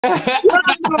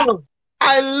Yo,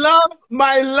 I love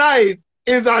my life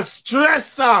is a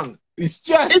stress song. It's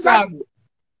stress It's song.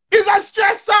 It's a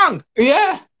stress song.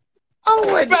 Yeah.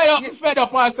 Oh, wait. Fed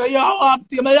up, I say, yo, I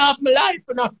love my life,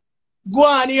 you know. Go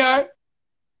on here.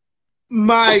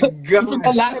 My God.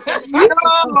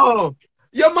 Yo,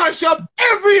 you mash up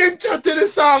every intro to the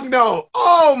song now.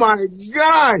 Oh my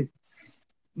God.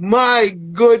 My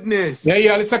goodness.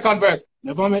 Yeah, the second verse.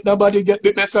 Never make nobody get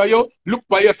the best of you. Look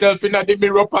by yourself in the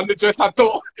mirror on the dresser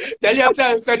too. Tell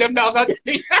yourself, say them not gonna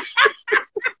get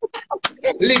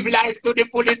live life to the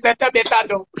fullest, that better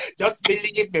do. Just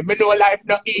believe me, me know life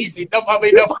not easy. Never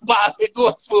me never bad, it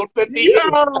goes smooth to the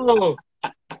Yo.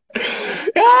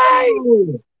 Hey!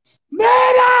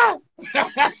 Murder!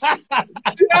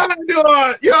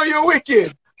 Yo, you're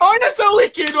wicked. Oh, that's a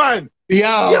wicked one.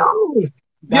 Yo. You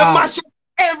mash up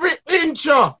every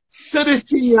intro to this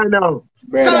thing you know.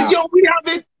 So, yo,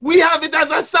 we have it as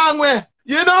a song where,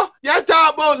 you know, you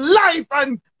talk about life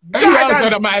and you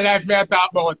also my life me I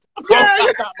talk about. Yeah,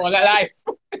 I talk about the life.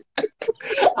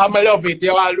 I'm love it.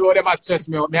 You all know never stress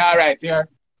me out. Me alright here.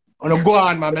 I'm gonna go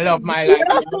on, man. I love my life.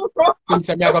 Things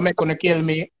that me are gonna make gonna kill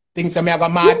me. Things that me are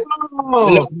gonna mad. I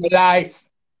love my life.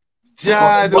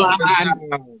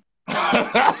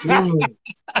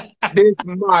 This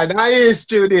man, I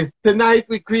history this. Tonight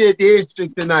we create the history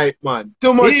tonight, man.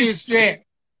 Too much history.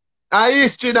 I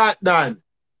history that done.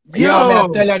 Yo, me I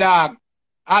tell you, dog.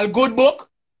 All good book?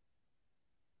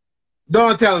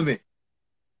 Don't tell me.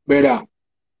 Brother,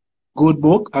 good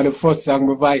book and the first song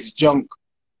my voice junk.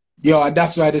 Yo,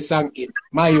 that's why the song hit.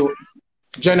 My youth.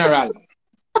 General.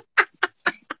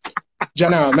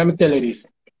 General, let me tell you this.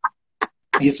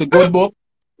 It's a good book.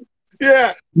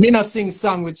 Yeah. Me not sing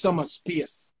song with so much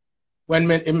space. When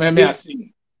me I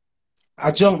sing.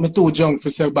 I junk me too junk for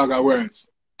say bag of words.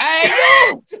 Hey,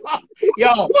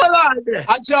 yo!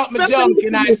 I junk me junk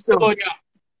in our studio.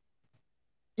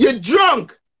 You're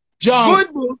drunk. Junk.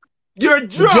 Good book. You're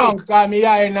drunk. Junk, cause me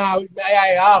eye now, my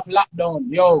eye half lockdown,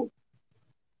 yo.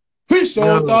 Fish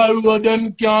out all road,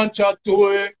 them can't chat to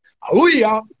it. We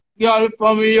are, girl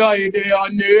from me eye, they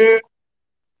are near.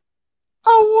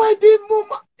 Oh, what the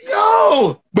mama?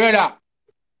 Yo! Brother,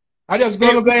 I just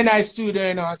go to very nice studio,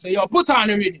 you know, and say, yo, put on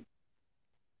the rhythm.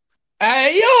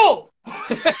 Hey, yo! I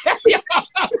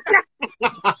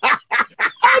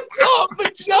jump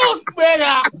a joke,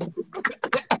 brother.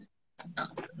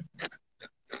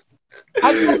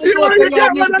 I said,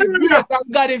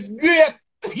 God is great.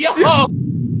 Yo!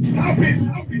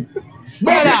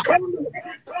 Brother!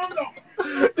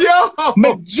 Yo!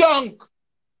 Me junk!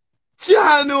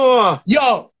 Chano!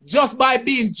 Yo! Just by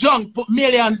being junk, put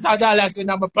millions of dollars in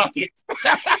my pocket.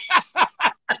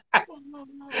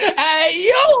 Hey,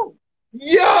 yo!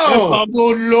 Yo!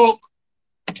 Good look.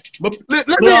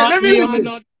 Let me.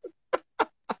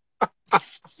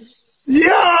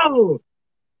 Yo!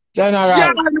 General.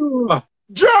 Chano!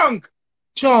 Drunk!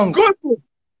 Junk. Good book.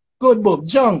 Good book.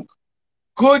 Junk.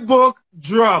 Good book.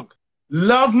 Drunk.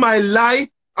 Love my life.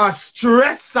 A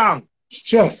stress song.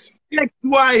 Stress.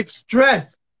 Ex-wife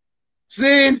stress.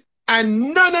 See?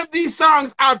 And none of these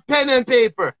songs are pen and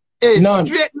paper. It's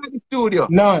straight to the studio.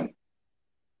 None.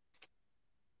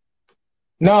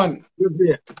 None. You're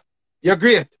great. You're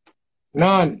great.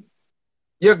 None.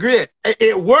 You're great.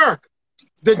 It worked.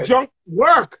 The junk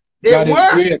work. It that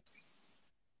worked. Is great.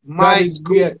 My that is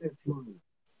great.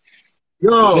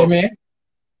 Yo. See me?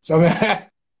 So me,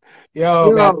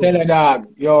 yo, I tell you, dog.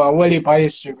 Yo, a whole heap of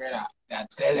history, brother. I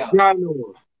tell you. Yeah,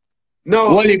 no.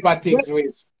 Whole heap of things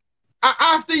with.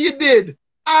 After you the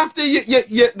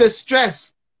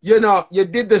stress, you know, you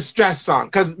did the stress song.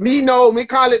 Cause me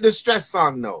call it the stress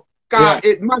song now. Cause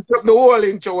it matched up the whole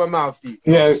intro with my feet.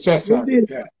 Yeah, the stress song.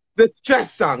 Yeah. The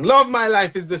stress song. Love My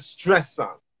Life is the stress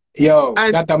song. Yo,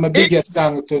 that's my biggest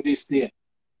song to this day.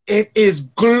 It is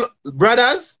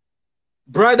brothers,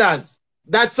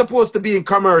 that's supposed to be in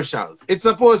commercials. It's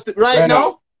supposed to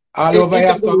now. All over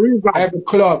here, so every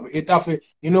club, it have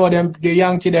you know them the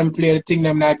Yankee them play the thing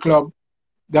them night club.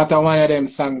 That's one of them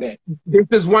song there. This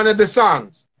is one of the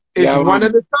songs. It's one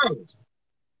of the songs.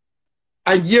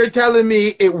 And you're telling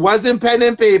me it wasn't pen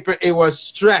and paper, it was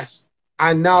stress.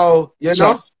 And now, you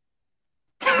stress.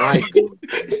 Know? My God.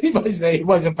 It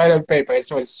wasn't pen and paper, it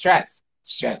was stress.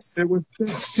 Stress. It was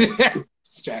stress.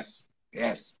 Stress.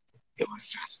 Yes. It was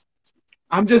stress.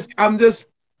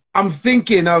 I'm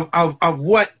thinking of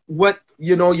what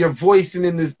you know you're voicing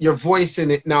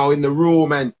it now in the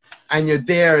room and you're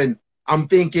there and I'm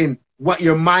thinking what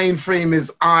your mind frame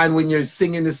is on when you're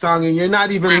singing the song and you're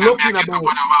not even looking about it.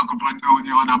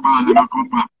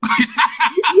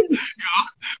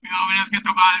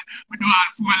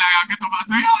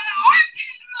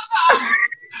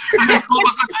 just go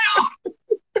back and say, yo,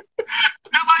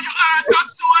 never you earn that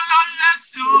soul unless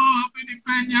you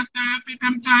defend yourself if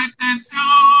them try to test you.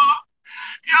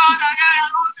 Yo, that guy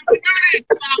losing the credit.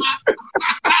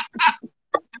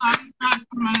 I'm back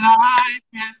from my life,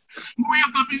 yes.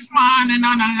 Wake up this morning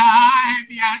and alive,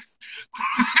 yes.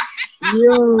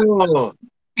 Yo.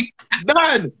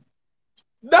 Done.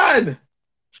 Done.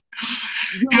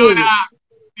 Yo, you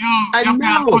can't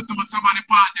know. put out somebody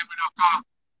part them in the car.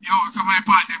 Yo, somebody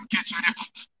part them catch them in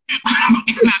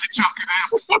the truck, you know,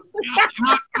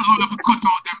 all of the cut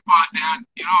out them part there and,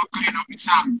 you know, clean up the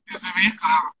song. You see me?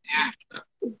 Yeah.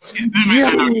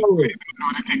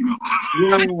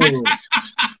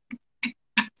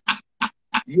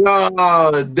 Yo,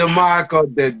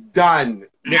 Demarco, the done.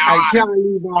 Yeah, I can't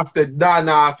leave off the done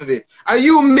off of it. Are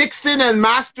you mixing and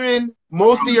mastering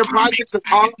most of your projects?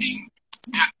 Everything.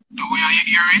 Yeah, the way I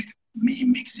hear it, me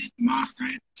mix it, master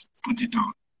it, put it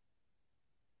out.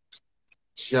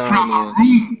 From a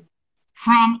room,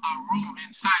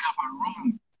 inside of a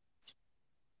room.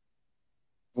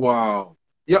 Wow.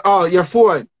 You're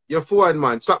forward,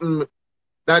 man. Something,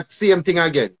 that same thing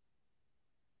again.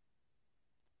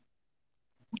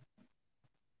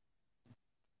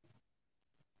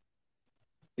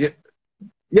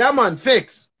 Yeah, man,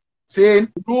 fix.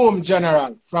 Saying? Room,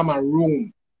 general, from a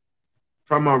room.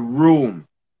 From a room.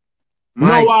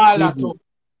 No wala too.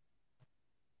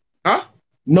 Huh?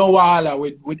 No wala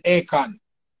with Akon.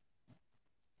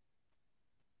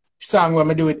 Song when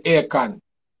we do with Akon.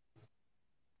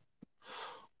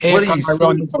 Akon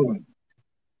run town.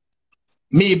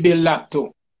 Me build that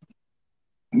too.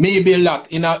 Me build that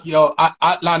in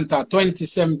Atlanta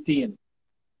 2017.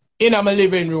 In my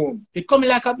living room. It come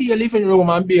like a be a living room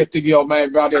and be a thing, yo, my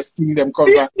brothers thing them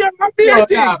come from. Yeah,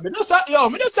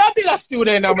 me just be a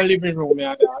student in my living room.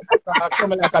 Yeah, I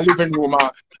come like a living room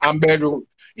and bedroom.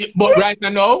 But right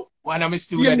now, when I'm a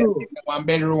student, in one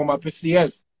bedroom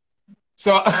upstairs.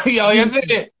 So, yo, you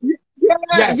see it?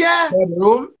 Yeah.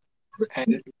 Bedroom,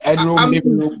 headroom,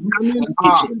 living room, and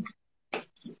kitchen.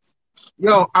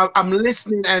 Yo, I'm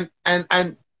listening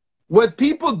and what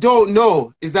people don't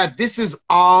know is that this is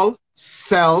all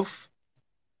self.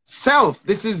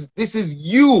 This is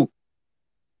you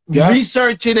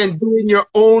researching and doing your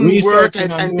own work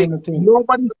and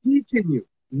nobody's teaching you.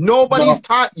 Nobody's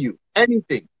taught you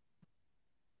anything.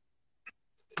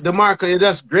 Demarco, you're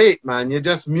just great, man. You're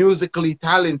just musically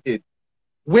talented.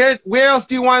 Where else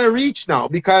do you want to reach now?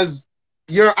 Because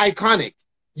you're iconic.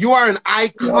 You are an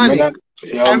iconic.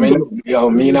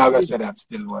 Me not gonna say that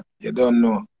still, what you don't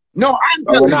know. No, I'm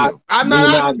telling you. I'm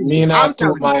not. Me not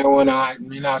took my own hand.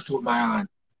 Me not took my hand.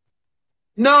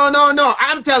 No.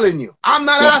 I'm telling you. I'm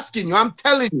not asking you. I'm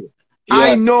telling you. Yeah.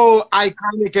 I know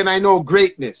iconic and I know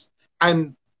greatness.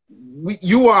 And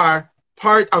you are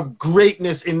part of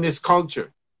greatness in this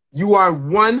culture. You are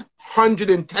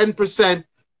 110%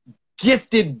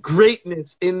 gifted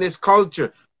greatness in this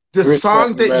culture. The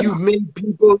songs that you've made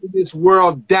people in this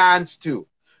world dance to.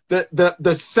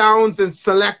 The sounds and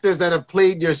selectors that have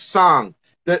played your song,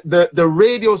 the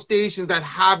radio stations that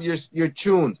have your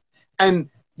tunes, and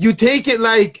you take it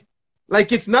like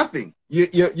it's nothing.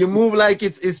 You move like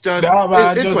it's just. Yeah,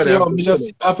 man,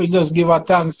 just have to just give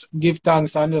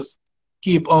thanks and just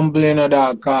keep humbling a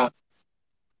dog.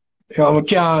 We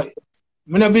can't.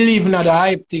 I don't believe in the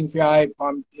hype thing for hype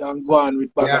and go on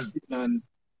with Bagassin and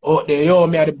out there. Yo,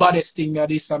 me are the baddest thing, me are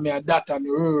this and me are that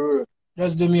and.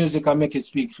 Just do music and make it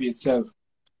speak for itself.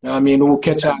 You know what I mean? Who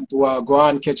catch on to go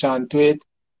on, catch on to it.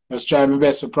 Just try my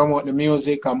best to promote the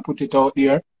music and put it out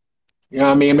there. You know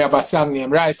what I mean? We have a song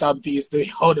named Rice and Peace.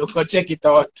 How to go check it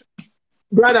out.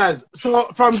 Brothers, so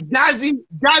from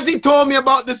Jazzy told me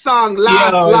about the song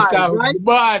last live, right?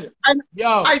 Bad. And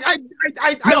yo,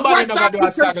 nobody never do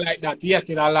a song like that yet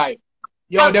in our life.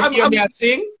 Yo, them hear me a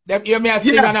sing. Them hear me a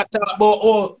sing and I talk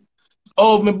about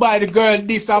me buy the girl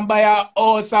this and buy her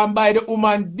house and buy the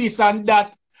woman this and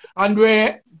that. And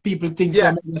where people think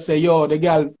somebody say, yo, the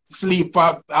girl sleep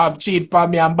cheat for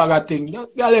me and bag of thing. Yo,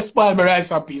 girl, let's spoil my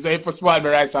rice and peas. If you spoil my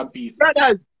rice and peas.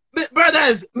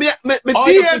 Brothers, me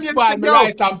you spoil my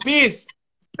rice and peas.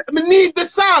 Me need the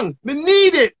song. Me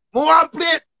need it. I want to play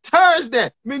it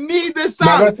Thursday. Me need the song.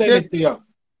 I'm going to send it to you.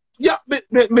 Yeah, me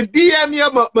DM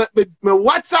you, me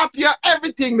WhatsApp you,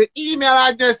 everything, me email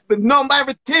address, me number,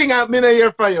 everything I'm in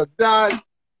here for you, dog.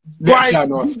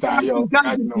 Jano star, yo,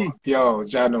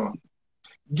 Jano.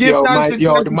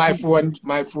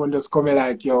 My phone just coming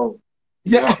like, yo.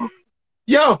 Yeah.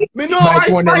 Yo, me know my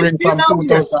phone ring from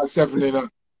 2007, you know.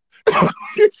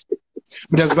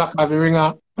 Me just not have a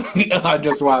ringer. I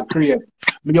just want to create.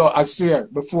 Yo, I swear,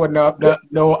 before no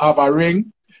have a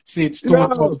ring, since Yo.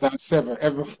 2007.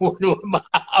 Every phone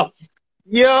I have.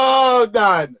 Yo,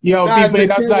 Dan. Yo, Dan, people,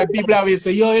 that's why people always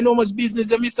say, yo, you know how much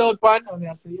business you miss out on? And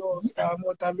I say, yo, Star,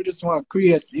 more time I just want to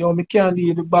create. Yo, me can't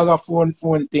do the bag of phone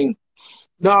thing.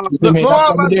 no, You see me? That's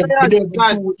why no, me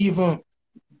don't do even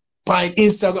by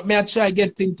Instagram. Me I try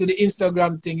get into the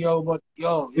Instagram thing, yo, but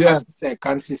yo, you have to say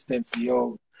consistency,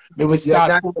 yo. Me will yeah, start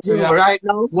that's posting true right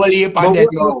now. one heap and then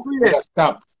yo, we just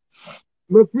stop.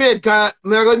 I'm afraid because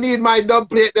I'm going to need my dub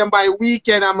plate them by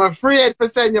weekend. I'm afraid to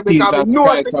send you because I Jesus know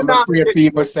Christ, I'm afraid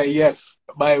people say yes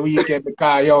by weekend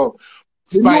because yo,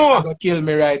 Spice are gonna kill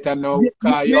me right now.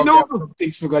 Because yo, we have some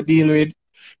things we gotta deal with.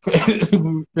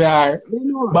 Yeah.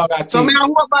 So may I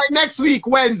hope by next week,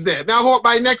 Wednesday. May I hope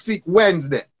by next week,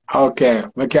 Wednesday. Okay.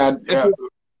 We can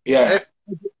yeah,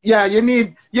 you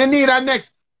need a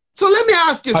next. So let me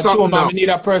ask you something now. We need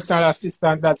a personal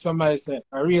assistant that somebody said.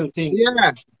 A real thing.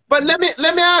 Yeah. But let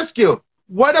me ask you,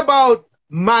 what about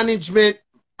management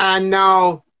and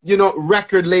now, you know,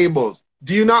 record labels?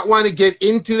 Do you not want to get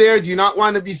into there? Do you not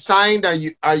want to be signed?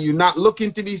 Are you not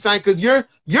looking to be signed? Because you're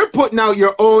putting out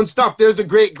your own stuff. There's a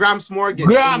great Gramps Morgan.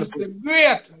 Gramps, the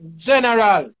great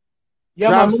general.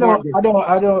 Yeah, man,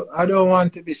 I don't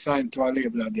want to be signed to a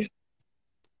label again.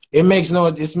 It makes no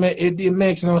it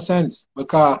makes no sense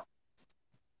because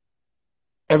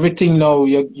everything now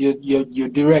you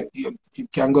direct you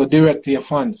can go direct to your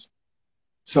fans.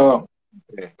 So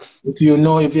if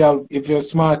you're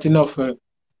smart enough, you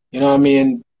know what I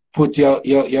mean, put your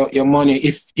money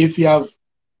if you have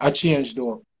a change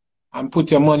though, and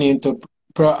put your money into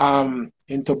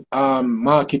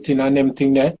marketing and them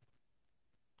thing there,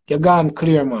 you're gone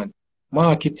clear, man.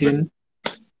 Marketing,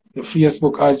 your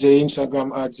Facebook ads, your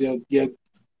Instagram ads, you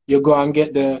go and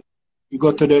get you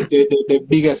go to the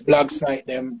biggest blog site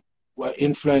them were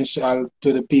influential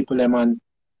to the people them and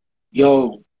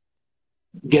yo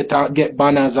get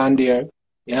banners on there.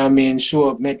 You know what I mean?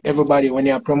 Sure, make everybody when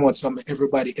you promote something,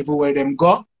 everybody everywhere them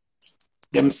go,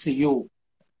 them see you.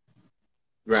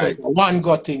 Right. So one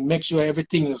go thing, make sure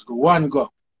everything is good. One go.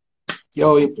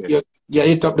 Yo, you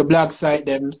hit up the blog site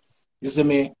them, you see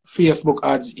me, Facebook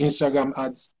ads, Instagram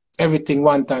ads, everything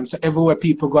one time. So everywhere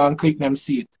people go and click them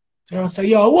see it. So I say,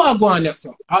 yo, what go on there,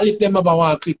 so? Or if them ever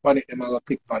want to click on it, them will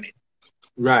click on it.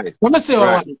 Right. Let me say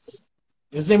what it's.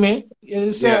 You see me?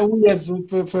 You say ways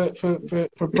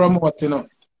for promote, you know.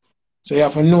 So you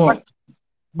have to know.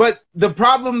 But the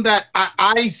problem that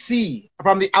I see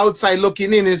from the outside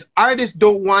looking in is artists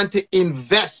don't want to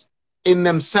invest in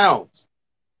themselves.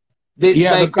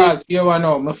 Because you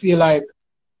know, I feel like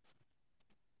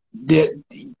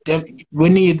we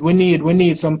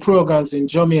need some programs in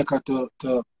Jamaica to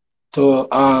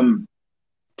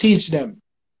teach them.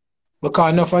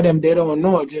 Because enough of them they don't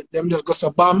know. Them just go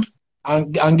so bam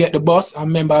and get the bus. And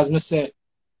remember, as I said,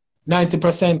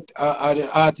 90% of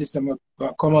the artists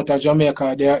that come out of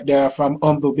Jamaica, they are from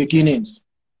humble beginnings.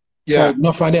 So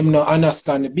enough of them don't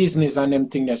understand the business and them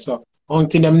things there. So only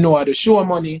thing them know are the show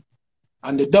money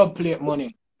and the dub plate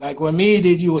money. Like when me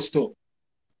did used to.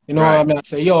 You know what I mean? I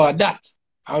say, yo, that.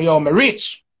 And yo, I'm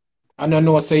rich. And I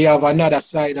know say you have another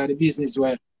side of the business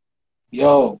where,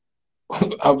 yo,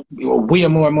 have way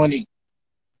more money.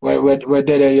 Where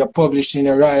you're publishing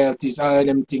the royalties, all of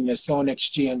them things, the sound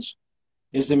exchange.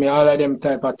 You see me, all of them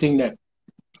type of thing there.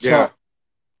 So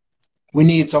we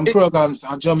need some programs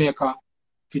in Jamaica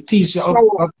to teach up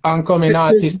and coming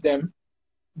artists them.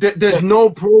 There's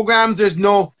no programs, there's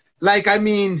no, like, I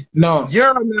mean, no. You're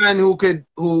a man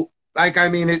like, I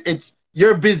mean,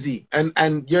 you're busy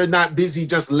and you're not busy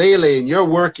just laying, you're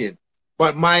working.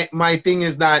 But my thing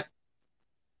is that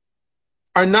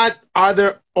are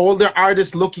there older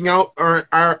artists looking out, or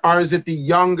is it the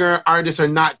younger artists are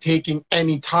not taking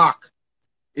any talk?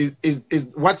 Is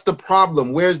what's the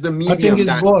problem? Where's the medium? I think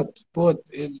it's both.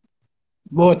 It's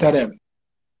both of them.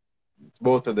 It's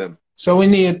both of them. So we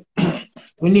need the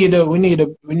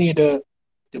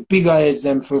bigger heads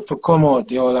them for come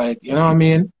out, yo, like, you know what I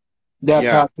mean? They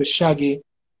talk to Shaggy,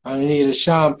 and we need a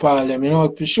Sean Paul them, you know,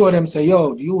 to show them say,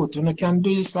 yo, you can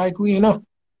do this like we, you know.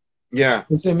 Yeah.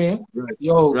 You see me? Right.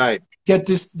 Yo, get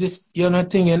this you know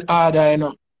thing in order, you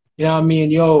know. You know what I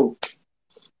mean? Yo,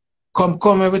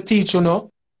 come every teach, you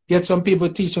know. Get some people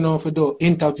teaching how to do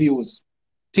interviews.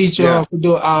 Teach you how to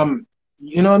do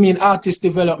you know what I mean, artist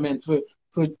development for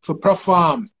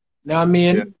perform. You know what I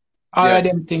mean? Yeah. All of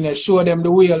them things that show them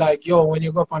the way, like, yo, when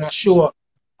you go up on a show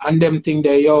and them thing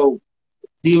there, yo,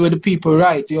 deal with the people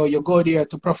right, yo, you go there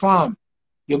to perform.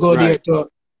 You go there to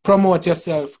promote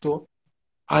yourself too.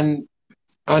 And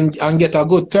get a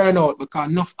good turnout, because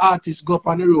enough artists go up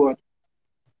on the road,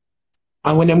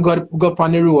 and when them go up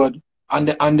on the road and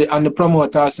the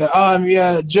promoter said,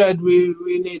 yeah, Jed,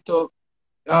 we need to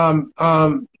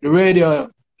the radio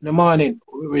in the morning.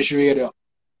 Which radio?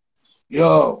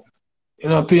 Yo, you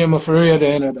know, pay me for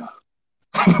radio, you know that.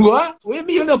 What? What do you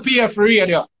mean you don't pay for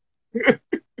radio?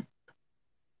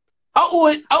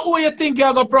 How you think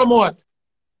you're gonna promote?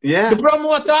 Yeah. The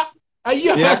promoter? Are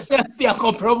you yourself you're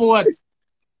gonna promote?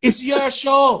 It's your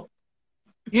show.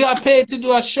 You are paid to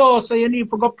do a show, so you need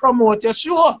to go promote your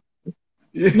show.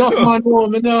 Yeah. Not man know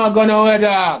me not gonna wear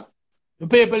dog. The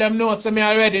people them know so me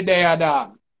already there,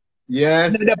 dog.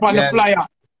 Yes. They're up on the flyer.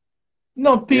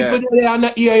 No people there on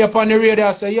the ear up on the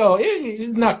radio say, yo,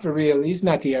 he's not for real, he's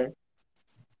not here.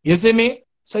 You see me?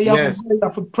 So you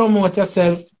have to promote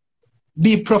yourself,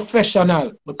 be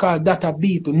professional, because that a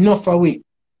beat enough away.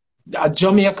 At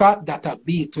Jamaica, that a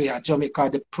beat to at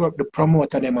Jamaica, the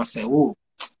promoter them must say, oh,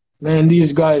 man,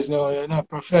 these guys, no, you're not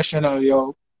professional,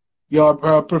 yo.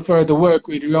 You prefer to work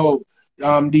with, yo,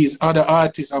 these other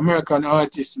artists, American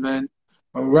artists, man,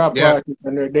 and rap artists,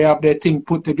 and they have their thing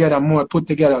put together, more put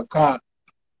together. Cause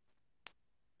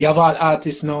you have all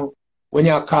artists now, when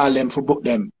you call them for book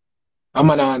them, I'm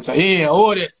gonna answer, hey,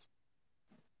 hold this.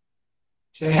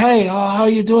 Say, hey, how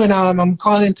you doing? I'm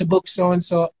calling to book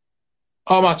so-and-so.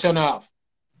 How much you have?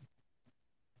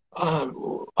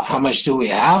 How much do we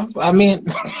have? I mean,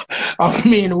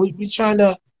 we trying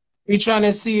to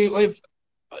see if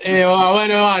when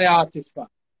the artists for.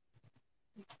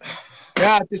 The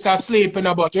artists are sleeping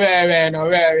about where,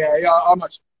 how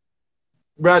much?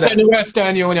 Brother. Send the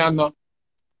Western Union now.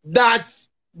 That's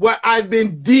what I've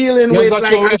been dealing with. You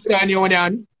got your Western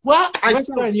Union. What?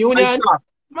 Western Union?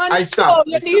 Man, I stopped.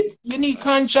 You need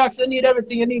contracts, you need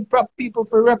everything, you need people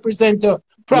for represent you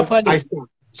properly.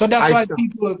 So that's why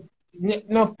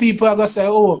enough people are gonna say,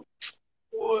 oh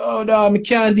no, I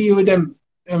can't deal with them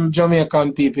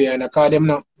Jamaican people and because them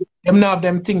not have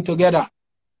them thing together.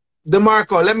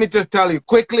 Demarco, let me just tell you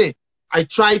quickly. I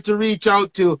tried to reach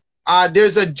out to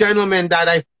there's a gentleman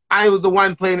that I was the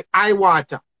one playing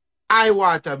Iwaata,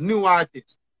 new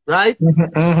artist, right?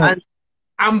 And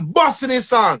I'm busting his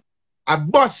song. I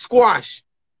bust squash.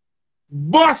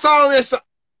 Bust all this.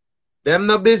 Them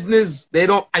no business. They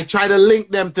don't. I try to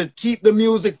link them to keep the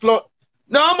music flow.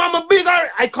 No, I'm a big.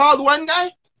 I called one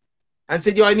guy and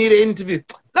said, yo, I need an interview.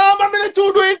 No, I'm going to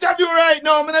do the interview right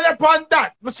now. I'm going to upon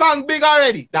that. The song big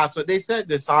already. That's what they said.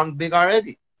 The song big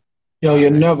already. Yo, you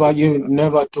never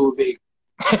too big.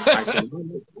 I said,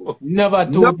 never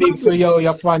too big for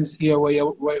your fans here where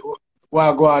you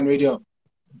go on with you.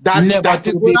 Never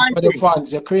too big for the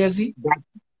fans. You're crazy?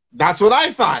 That's what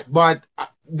I thought. But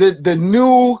the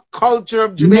new culture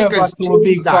of Jamaica never too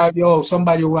big for yo.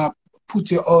 Somebody will put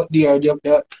you out there.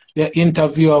 The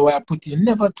interviewer will put you.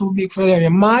 Never too big for them. You're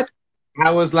mad?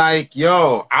 I was like,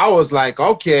 yo. I was like,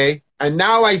 okay. And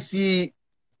now I see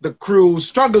the crew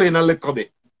struggling a little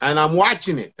bit, and I'm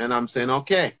watching it, and I'm saying,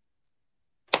 okay.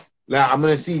 Now I'm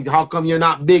gonna see how come you're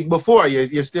not big before.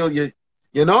 You're still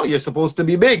you're supposed to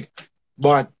be big.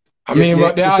 But I mean,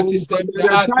 but the artists them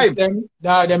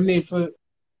need to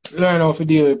learn how to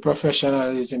deal with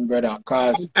professionalism, brother.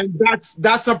 And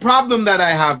that's a problem that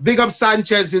I have. Big up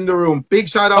Sanchez in the room. Big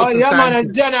shout out to Sanchez. Man, a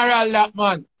general that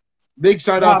man. Big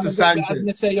shout out to Sanchez.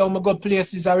 I say, yo, I go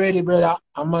places already, brother.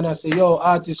 And man, I say, yo,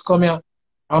 artist, come here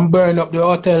and burn up the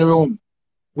hotel room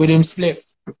with him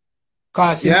spliff.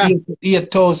 Cost him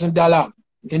 $8,000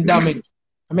 in damage.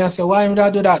 I mean, I say, why would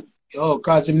I do that? Yo,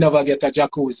 cause him never get a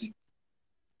jacuzzi.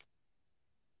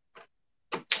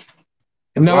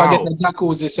 Him never get a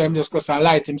jacuzzi, so him just goes to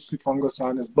light him sleep and goes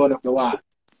on just burn up the wall.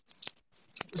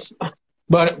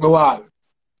 Burn up the wall.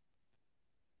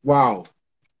 Wow.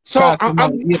 So I'm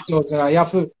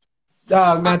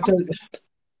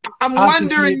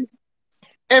wondering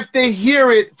if they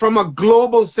hear it from a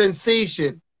global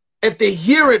sensation, if they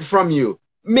hear it from you,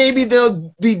 maybe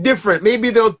they'll be different,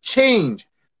 maybe they'll change.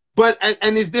 But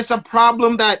and is this a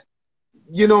problem that,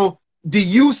 do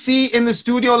you see in the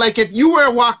studio? Like if you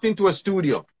were walked into a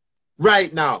studio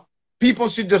right now, people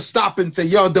should just stop and say,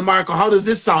 yo, Demarco, how does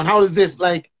this sound? How does this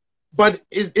but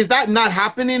is that not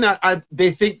happening?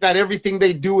 They think that everything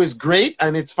they do is great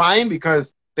and it's fine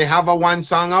because they have a one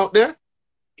song out there?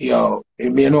 Yo,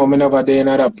 I'm never there in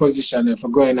another position if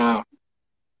I'm going out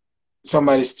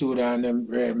somebody's studio and them,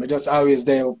 just always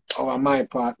there on my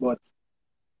part, but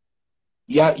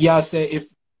yeah, say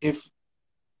if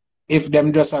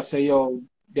them just say, yo,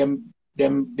 them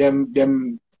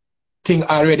thing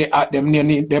already at them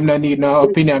not need no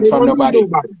opinion from nobody.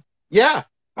 Yeah.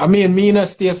 I mean, me not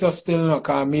stay so still, no,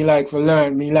 cause me like to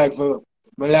learn, me like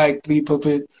people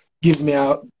to give me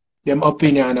them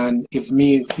opinion, and if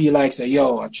me feel like say,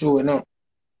 yo, true enough,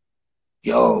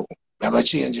 yo, I'm going to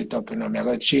change it up, you know. I'm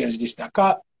going to change this.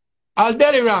 All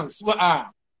Delly Ranks,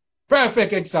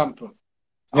 perfect example.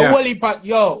 Yeah.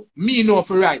 Yo, me know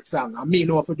for write song, and me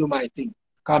know for do my thing.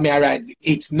 Because me I write,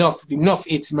 it's enough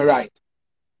it's me right.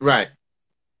 Right.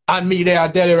 And me there,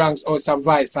 Delly Ranks or some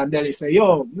voice, and Delly say,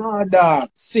 yo, no dog,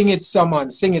 sing it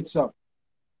someone, sing it so.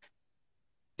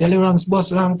 Delly Ranks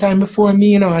boss long time before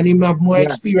me, you know, and he have more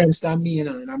experience than me, you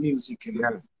know, in the music, you know.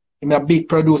 Yeah. He's a big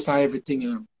producer and everything,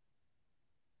 you know.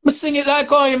 But sing it like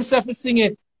how himself to sing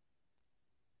it.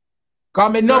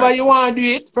 Because me nobody want to do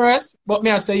it first, but me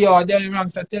I say, yo, Delly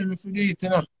Ranks tell me to do it, you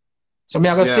know. So me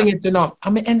I go sing it, you know.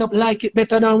 And me end up like it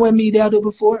better than when me there do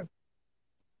before.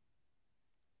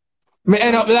 Me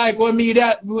end up like when me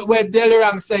there, where Delly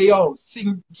Ranks say, yo,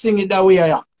 sing it that way,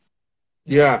 yeah.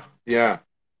 Yeah, yeah,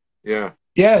 yeah.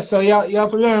 Yeah, so you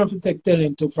have to learn to take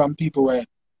talent too from people where,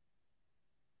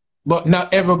 but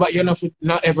not everybody, you know,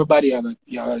 not everybody have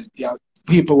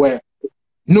people where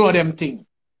know them things.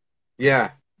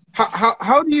 Yeah.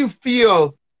 How do you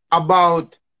feel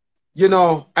about, you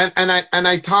know, and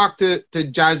I talked to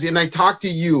Jazzy and I talked to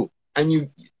you and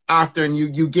you after and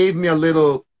you gave me a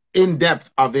little in-depth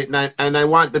of it and I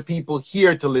want the people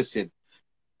here to listen.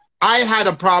 I had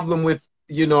a problem with,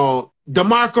 you know,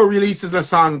 Demarco releases a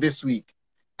song this week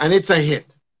and it's a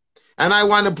hit. And I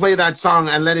want to play that song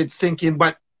and let it sink in.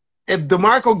 But if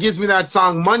Demarco gives me that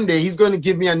song Monday, he's going to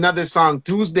give me another song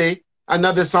Tuesday,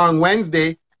 another song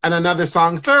Wednesday, and another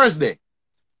song Thursday.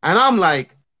 And I'm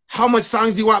like, how much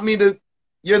songs do you want me to,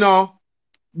 you know,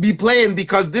 be playing?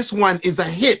 Because this one is a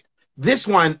hit. This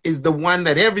one is the one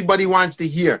that everybody wants to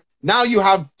hear. Now you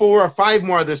have 4 or 5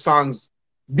 more other songs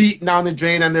beaten down the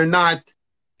drain and they're not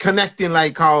connecting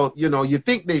like how, you know, you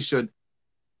think they should.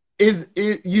 Is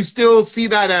you still see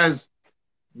that as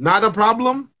not a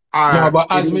problem? No, but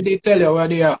as me did tell you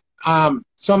already,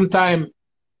 sometimes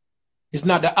it's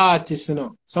not the artist, you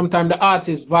know. Sometimes the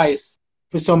artist voice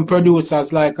for some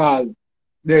producers like a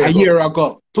year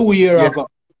ago, 2 years ago.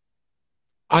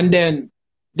 And then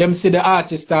them see the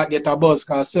artist start get a buzz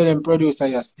because certain producer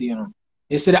you know.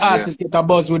 You see the artist get a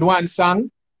buzz with one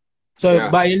song. So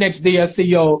by the next day you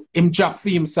see him drop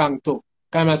theme song too.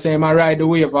 Kind of say I ride the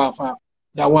wave off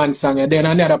that one song. And then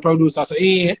another producer say,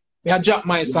 hey, I drop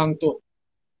my song too.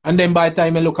 And then by the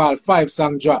time you look at 5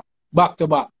 songs drop back to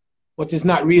back. But it's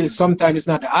not real. Sometimes it's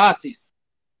not the artist.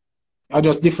 Or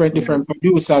just different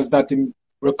producers that him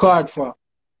record for.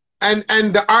 And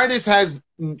the artist has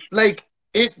like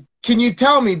it. Can you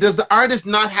tell me, does the artist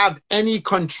not have any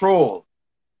control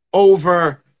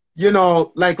over, you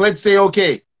know, like let's say,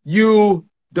 okay, you,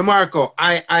 Demarco,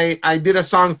 I did a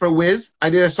song for Wiz, I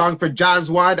did a song for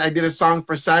Jazzwad, I did a song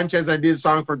for Sanchez, I did a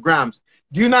song for Grams.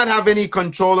 Do you not have any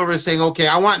control over saying, okay,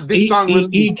 I want this song?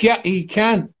 He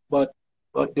can, but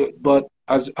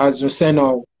as you say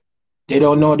now, they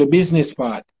don't know the business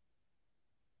part.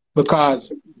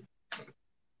 Because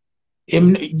if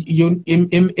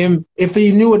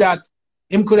he knew that,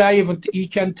 he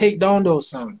can take down those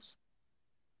songs.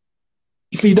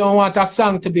 If he don't want a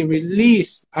song to be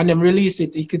released and then release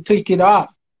it, he could take it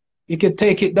off. He could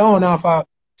take it down off of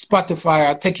Spotify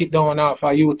or take it down off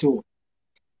of YouTube.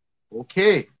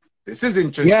 Okay, this is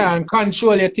interesting. Yeah, and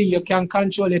control your thing. You can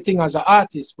control your thing as an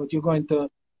artist, but you're going to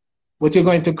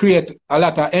create a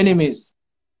lot of enemies.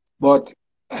 But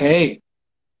hey,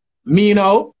 me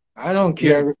now, I don't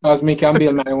care because me can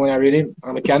build my own rhythm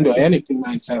and I can do anything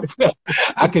myself.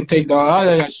 I can take down all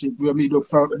of that shit with me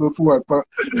before for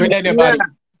anybody.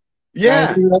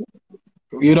 Yeah.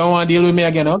 You don't want to deal with me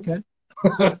again, okay?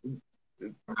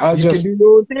 I'll you just can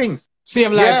do those things.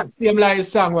 Same like a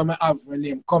song where I have a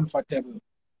name Comfortable.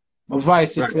 My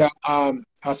voice it for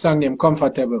a song named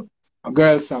Comfortable. A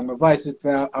girl song. My voice it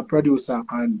for a producer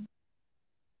and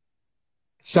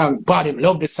song body.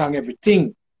 Love the song,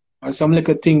 everything. And some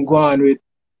little thing go on with,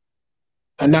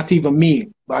 and not even me,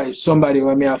 but somebody who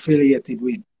I'm affiliated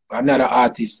with, another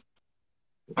artist.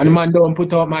 And the man don't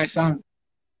put out my song.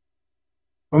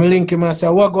 When I link him, I say,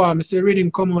 what go on? I say, reading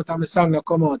come out and my song not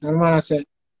come out. And the man I said,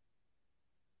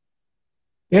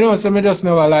 you know, so me just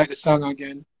never like the song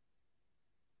again.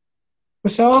 I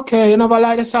say, okay, you never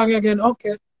like the song again?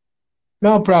 Okay.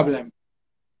 No problem.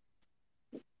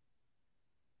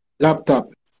 Laptop.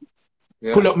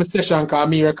 Yeah. Pull up my session because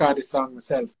me record the song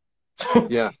myself.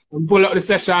 Yeah. Pull up the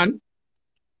session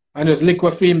and just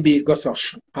liquid film beat go so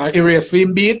and erase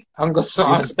film beat and go so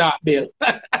and start build.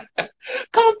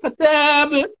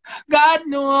 Comfortable. God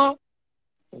no.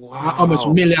 Wow. How much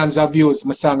millions of views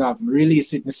my song have.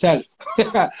 Release it myself.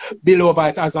 Bill over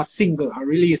it as a single. I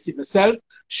release it myself.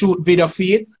 Shoot video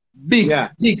feed.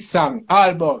 Big song.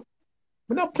 Album.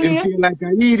 I not play. You feel like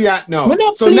an idiot now. I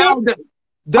not So play. now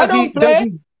Does he?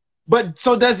 But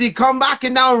so does he come back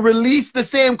and now release the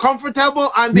same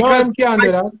Comfortable? And because no, can't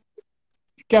do that.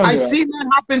 I seen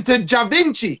that happen to Da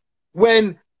Vinci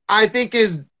when I think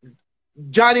is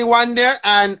Johnny Wonder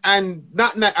and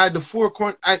not the four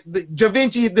corner Da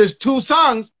Vinci. There's two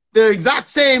songs, they're exact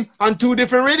same on two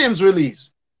different rhythms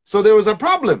release. So there was a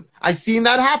problem. I seen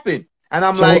that happen, and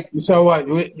I'm like, so what?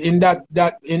 In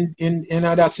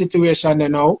that situation, you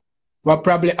know, what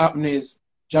probably happened is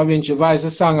Da Vinci voiced the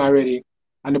song already,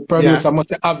 and the producer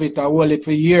must have it or hold it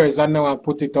for years and now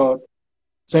put it out.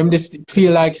 So him just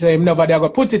feel like him never they gonna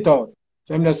put it out.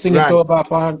 So him just sing it over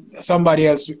for somebody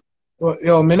else.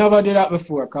 Yo, me never did that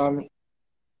before, cause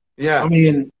I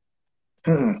mean,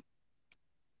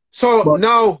 so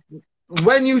now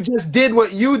when you just did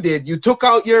what you did, you took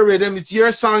out your rhythm, it's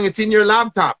your song, it's in your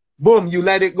laptop. Boom, you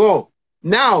let it go.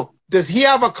 Now, does he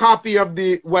have a copy of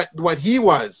the what he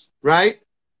was, right?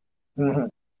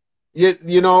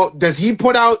 You know, does he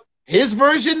put out his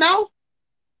version now?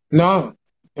 No.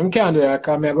 Him can't do that,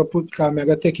 cause I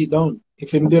go take it down.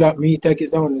 If him do that, me take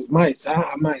it down. It's my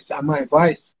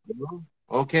voice.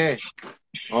 Okay.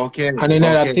 And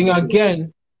another thing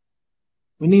again,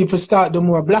 we need to start do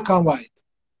more black and white.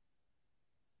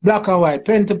 Black and white,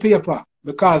 pen to paper.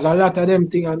 Because a lot of them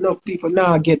thing, enough people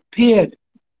now get paid.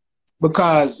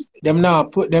 Because them now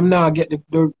get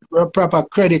the proper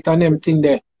credit on them thing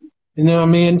there. You know what I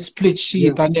mean? Split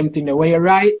sheet on them thing there. When you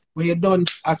write, when you done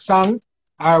a song,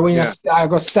 or when you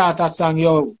start a song,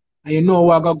 yo, and you know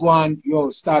what go on,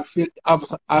 yo, have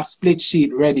a split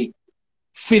sheet ready.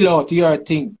 Fill out your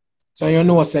thing. So you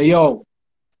know, say, yo,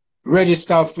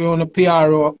 register for the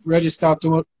PRO, register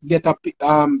to get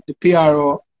the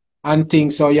PRO and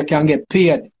things so you can get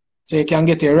paid. So you can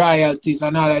get the royalties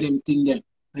and all of them things there.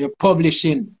 You're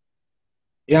publishing.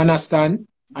 You understand?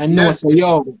 I know, say,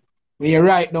 yo, when you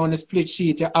write down the split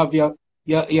sheet, you have your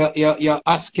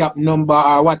ASCAP number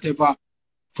or whatever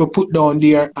for put down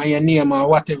there and your name or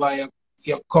whatever,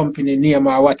 your company name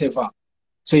or whatever.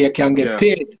 So you can get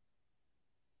paid.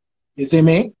 You see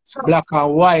me? Black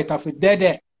and white of it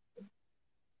dead.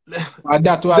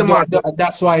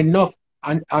 That's why enough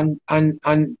and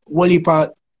whole heap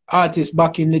of artists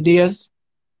back in the days,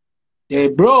 they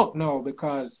broke now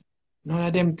because none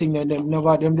of them think that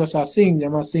them just a sing,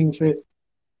 them a sing for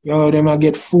them a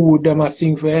get food, them a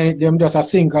sing for them just a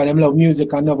sing because them love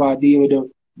music and never deal with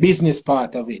the business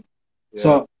part of it.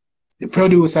 So the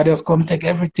producer just come take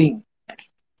everything.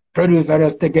 Producer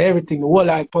just take everything, the whole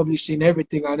life publishing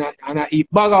everything and I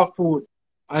eat bag of food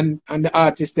and the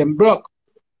artist them broke.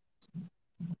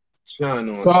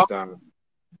 So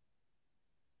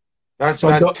that's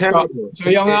terrible. So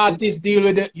young artists deal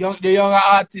with the younger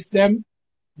artists them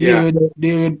deal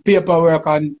with paperwork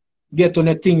and get on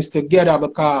the things together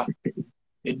because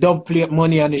the dub play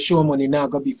money and the show money not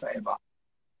gonna be forever.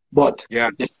 But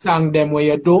the song them where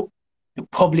you do, the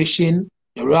publishing,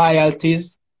 the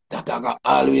royalties, that are gonna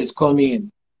always come in.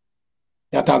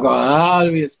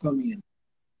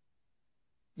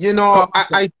 You know,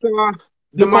 I saw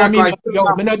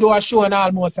Demarco. I do a show in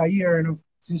almost a year, you know,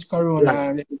 since Corona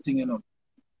and everything, you know.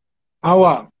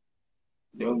 How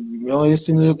you know, you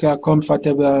seem to look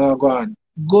comfortable and go on.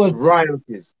 Good.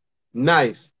 Royalties.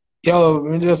 Nice. Yo,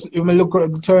 you look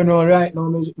at the turn on right now,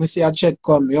 me see a check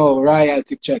come, yo,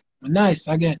 royalty check. Nice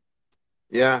again.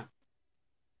 Yeah.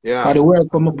 For the work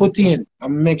I'm put in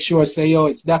and make sure say, yo,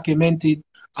 it's documented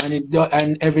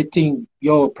and everything,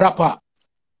 yo, proper.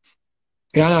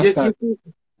 You understand?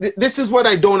 This is what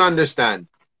I don't understand.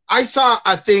 I saw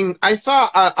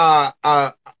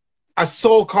a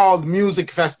so-called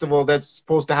music festival that's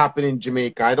supposed to happen in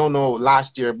Jamaica. I don't know,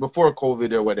 last year, before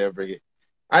COVID or whatever.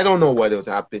 I don't know what was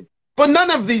happening. But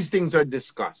none of these things are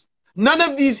discussed. None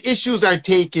of these issues are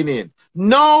taken in.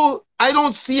 No, I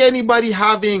don't see anybody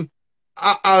having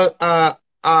a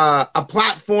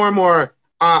platform or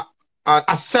a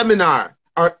seminar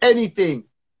or anything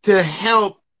to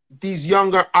help these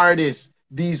younger artists,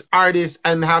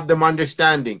 and have them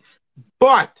understanding.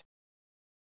 But